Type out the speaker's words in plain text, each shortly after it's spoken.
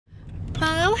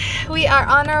we are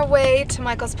on our way to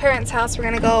Michael's parents' house. We're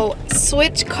gonna go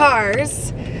switch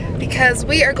cars because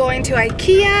we are going to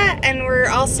Ikea, and we're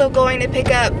also going to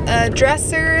pick up a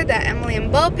dresser that Emily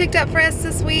and Beau picked up for us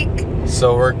this week.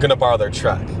 So we're gonna borrow their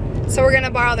truck. So we're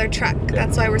gonna borrow their truck. Yeah.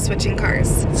 That's why we're switching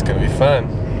cars. It's gonna be fun.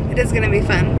 It is gonna be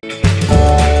fun.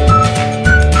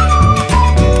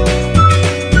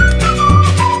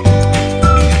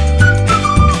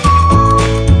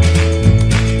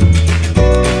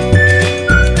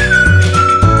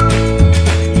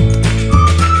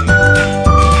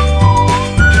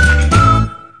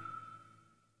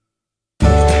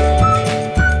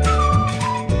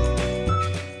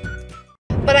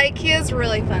 But Ikea is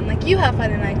really fun. Like, you have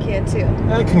fun in Ikea too.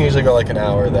 I can usually go like an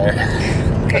hour there.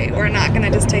 Okay, we're not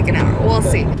gonna just take an hour. We'll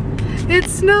see. It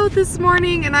snowed this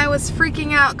morning and I was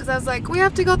freaking out because I was like, we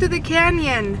have to go through the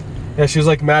canyon. Yeah, she was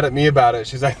like mad at me about it.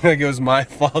 She's like it was my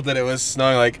fault that it was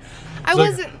snowing. Like, I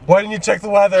wasn't. Like, why didn't you check the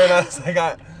weather? And I was like,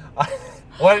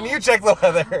 why didn't you check the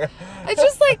weather? It's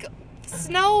just like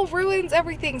snow ruins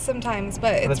everything sometimes,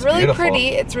 but it's really beautiful. pretty.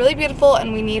 It's really beautiful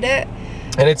and we need it.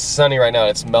 And it's sunny right now.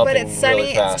 It's melting. But it's sunny.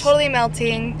 Really fast. It's totally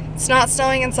melting. It's not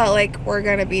snowing in Salt Lake. We're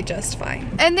gonna be just fine.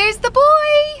 And there's the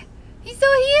boy. He's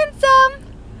so handsome.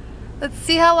 Let's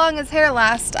see how long his hair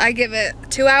lasts. I give it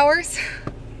 2 hours.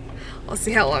 We'll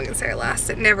see how long his hair lasts.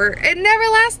 It never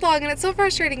lasts long, and it's so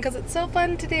frustrating because it's so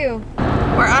fun to do.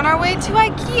 We're on our way to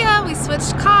Ikea. We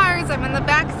switched cars. I'm in the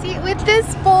back seat with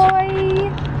this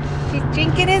boy. He's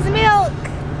drinking his milk.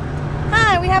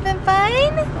 Hi, we having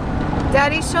fun?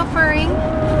 Daddy's chauffeuring.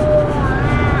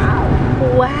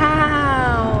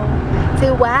 Wow.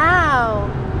 Say wow.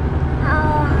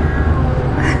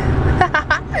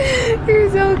 You're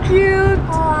so cute.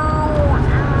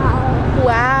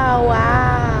 Wow,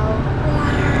 wow.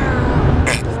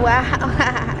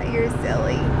 Wow. You're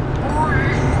silly.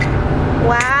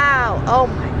 Wow. Oh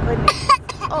my goodness.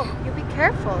 Oh, you be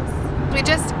careful. We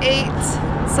just ate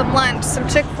some lunch, some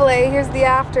Chick-fil-A. Here's the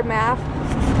aftermath.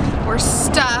 We're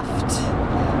stuffed.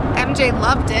 MJ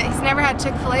loved it. He's never had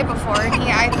Chick-fil-A before, and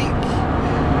I think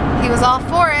he was all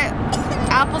for it.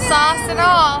 Applesauce and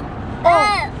all.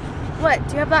 Oh, what?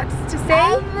 Do you have lots to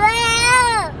say?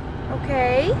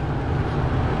 Okay.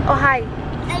 Oh, hi.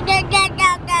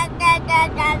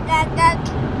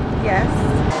 Yes.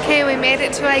 Okay, we made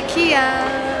it to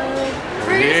Ikea.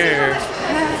 We're here.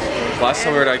 Last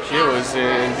time we were at Ikea was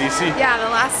in DC. Yeah, the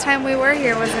last time we were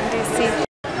here was in DC.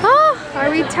 Oh, are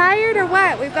we tired or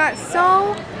what? We've got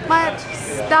so much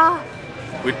stuff.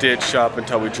 We did shop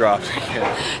until we dropped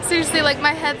again. Seriously, like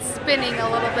my head's spinning a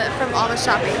little bit from all the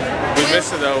shopping. We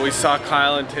missed it though. We saw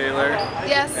Kyle and Taylor.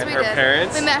 Yes, and we her did.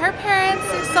 parents. We met her parents.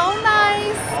 They're so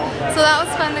nice. So that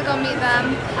was fun to go meet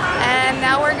them. And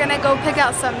now we're gonna go pick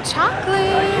out some chocolate.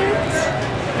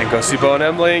 And go see Beau and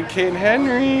Emily and Kate and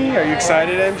Henry. Are you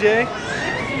excited, MJ?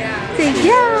 Say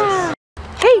yeah.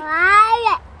 Hey.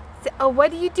 Oh,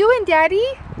 what are you doing, Daddy?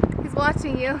 He's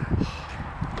watching you.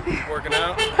 Working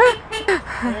out.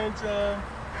 And,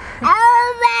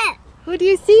 Who do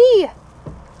you see?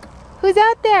 Who's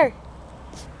out there?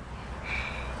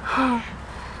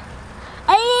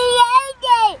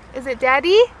 Is it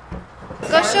Daddy?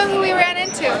 Go show who we ran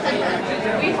into.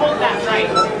 We hold that right.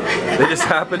 they just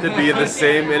happened to be in the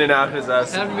same In-N-Out as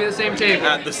us. Happened to be the same table.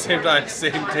 At the same time,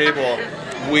 same table.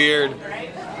 Weird.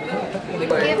 Give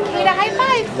Kate a high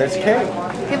five. There's Kate.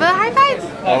 Give her a high five.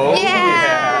 Oh,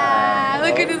 Yeah.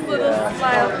 Look at his little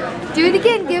smile. Do it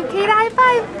again. Give Kate a high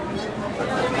five.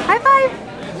 High five.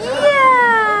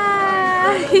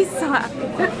 Yeah. He's so happy.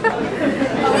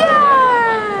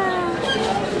 Yeah.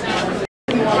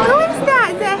 Who is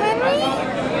that? Is that Henry?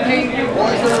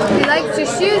 He likes your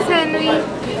shoes, Henry.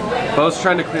 Beau's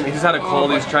trying to clean. He's had a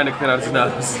cold. He's trying to clean out his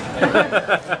nose.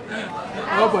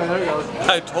 Oh boy, there it goes.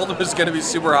 I told him it was gonna be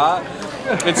super hot,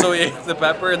 and so he ate the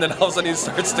pepper, and then all of a sudden he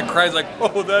starts to cry. He's like,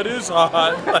 "Oh, that is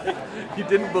hot!" Like, he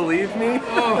didn't believe me.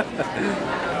 Oh.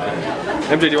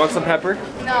 MJ, do you want some pepper?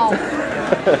 No.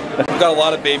 We've got a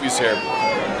lot of babies here.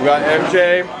 We got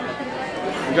MJ.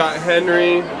 We got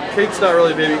Henry. Kate's not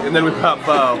really a baby, and then we've got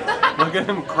Beau. Look at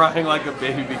him crying like a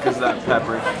baby because of that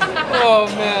pepper. Oh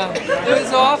man, it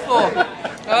was awful.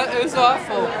 It was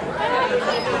awful.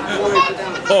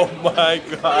 Oh my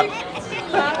god.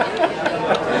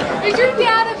 Is your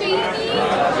dad a baby?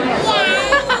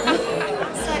 Yeah.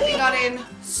 So we got in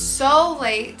so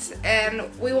late, and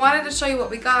we wanted to show you what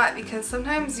we got because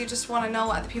sometimes you just want to know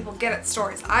what other people get at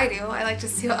stores. I do. I like to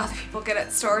see what other people get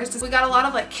at stores. We got a lot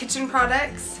of like kitchen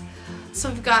products. So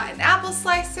we've got an apple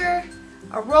slicer,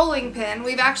 a rolling pin.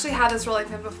 We've actually had this rolling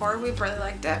pin before. We've really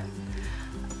liked it.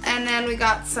 And then we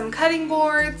got some cutting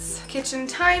boards, kitchen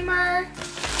timer,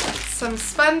 some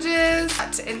sponges,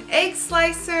 got an egg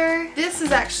slicer. This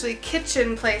is actually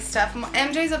kitchen play stuff.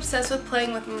 MJ's obsessed with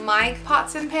playing with my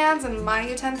pots and pans and my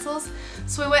utensils.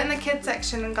 So we went in the kids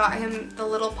section and got him the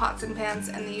little pots and pans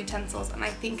and the utensils, and I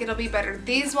think it'll be better.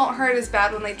 These won't hurt as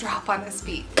bad when they drop on his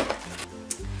feet.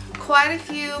 Quite a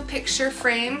few picture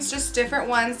frames, just different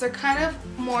ones. They're kind of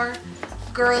more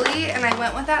girly, and I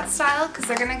went with that style because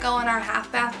they're gonna go in our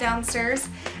half bath downstairs,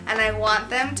 and I want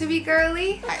them to be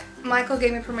girly. Michael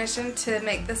gave me permission to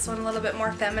make this one a little bit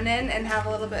more feminine and have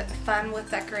a little bit of fun with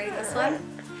decorating this one.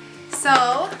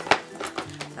 So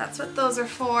that's what those are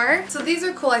for. So these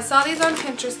are cool. I saw these on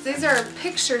Pinterest. These are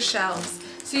picture shelves.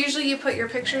 So usually you put your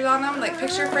pictures on them, like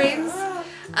picture frames.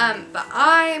 But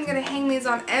I am going to hang these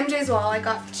on MJ's wall. I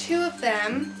got 2 of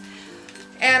them.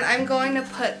 And I'm going to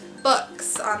put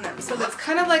books on them. So that's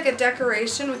kind of like a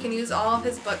decoration. We can use all of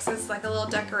his books as like a little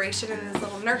decoration in his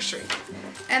little nursery.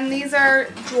 And these are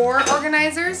drawer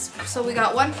organizers. So we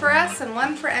got one for us and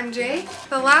one for MJ.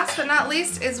 The last but not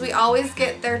least is we always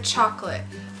get their chocolate.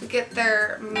 We get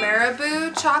their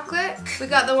Marabou chocolate. We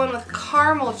got the one with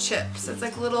caramel chips. It's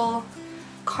like little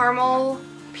caramel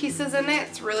pieces in it.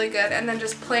 It's really good. And then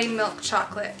just plain milk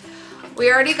chocolate.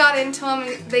 We already got into them.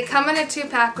 They come in a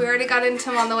 2-pack. We already got into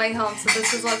them on the way home, so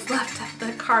this is what's left of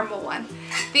the caramel one.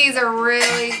 These are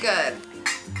really good.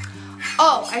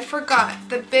 Oh, I forgot.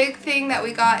 The big thing that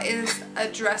we got is a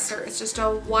dresser. It's just a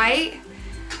white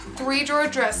 3-drawer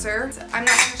dresser. I'm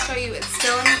not going to show you. It's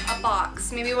still in a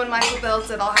box. Maybe when Michael builds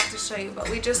it, I'll have to show you. But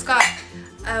we just got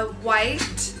a white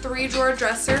 3-drawer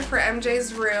dresser for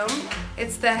MJ's room.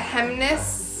 It's the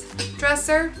Hemness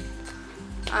dresser.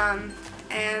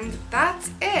 And that's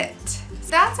it. So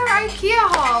that's our Ikea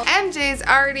haul. MJ's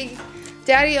already,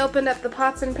 Daddy opened up the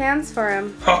pots and pans for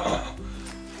him.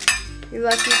 You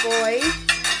lucky boy.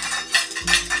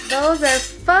 Those are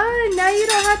fun. Now you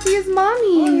don't have to use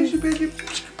Mommy.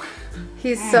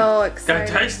 He's so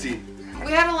excited. Got tasty.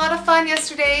 We had a lot of fun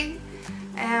yesterday.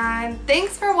 And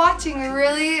thanks for watching. We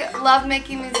really love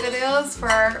making these videos for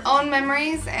our own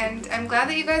memories, and I'm glad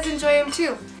that you guys enjoy them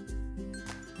too.